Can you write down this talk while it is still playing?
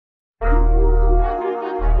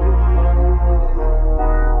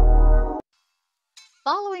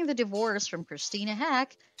Following the divorce from Christina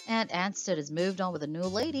Haack, and Anstead has moved on with a new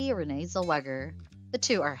lady, Renee Zellweger. The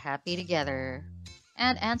two are happy together.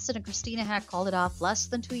 And Anstead and Christina Haack called it off less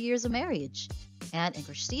than 2 years of marriage. And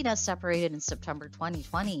Christina separated in September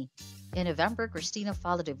 2020. In November, Christina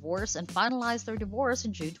filed a divorce and finalized their divorce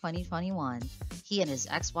in June 2021. He and his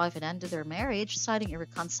ex-wife had ended their marriage, citing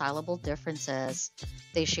irreconcilable differences.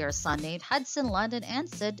 They share a son named Hudson London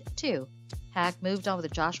Anstead, too. Haack moved on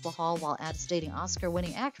with Joshua Hall while dating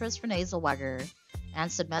Oscar-winning actress Renee Zellweger.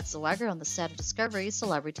 Anstead met Zellweger on the set of Discovery's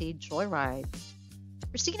Celebrity Joyride.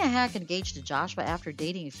 Christina Haack engaged to Joshua after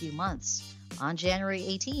dating a few months. On January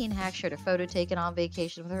 18, Haack shared a photo taken on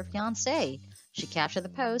vacation with her fiancé. She captioned the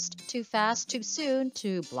post, "Too fast, too soon,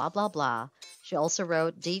 too blah blah blah." She also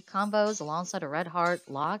wrote deep combos alongside a red heart,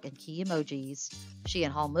 lock, and key emojis. She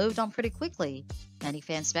and Hall moved on pretty quickly. Many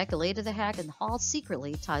fans speculated that Haack and Hall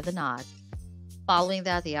secretly tied the knot. Following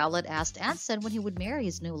that, the outlet asked Anstead when he would marry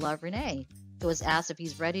his new love, Renee. He was asked if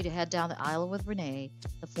he's ready to head down the aisle with Renee.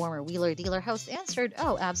 The former Wheeler Dealer host answered,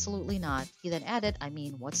 "Oh, absolutely not." He then added, "I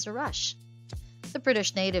mean, what's the rush?" The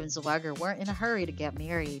British native and Zellweger weren't in a hurry to get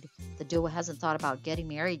married. The duo hasn't thought about getting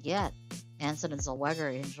married yet. Anstead and Zellweger are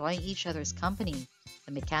enjoying each other's company.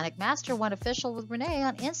 The mechanic master went official with Renee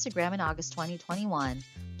on Instagram in August 2021.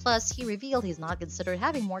 Plus, he revealed he's not considered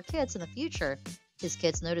having more kids in the future. His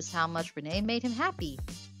kids noticed how much Renee made him happy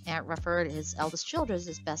and referred to his eldest children as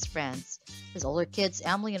his best friends. His older kids,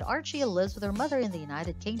 Emily and Archie, lives with her mother in the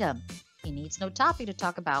United Kingdom. He needs no topic to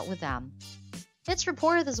talk about with them. It's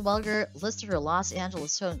reported that Zellweger listed her Los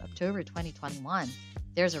Angeles home in October 2021.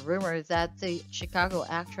 There's a rumor that the Chicago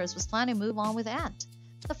actress was planning to move on with Ant.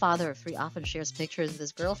 The father of three often shares pictures of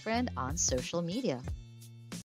his girlfriend on social media.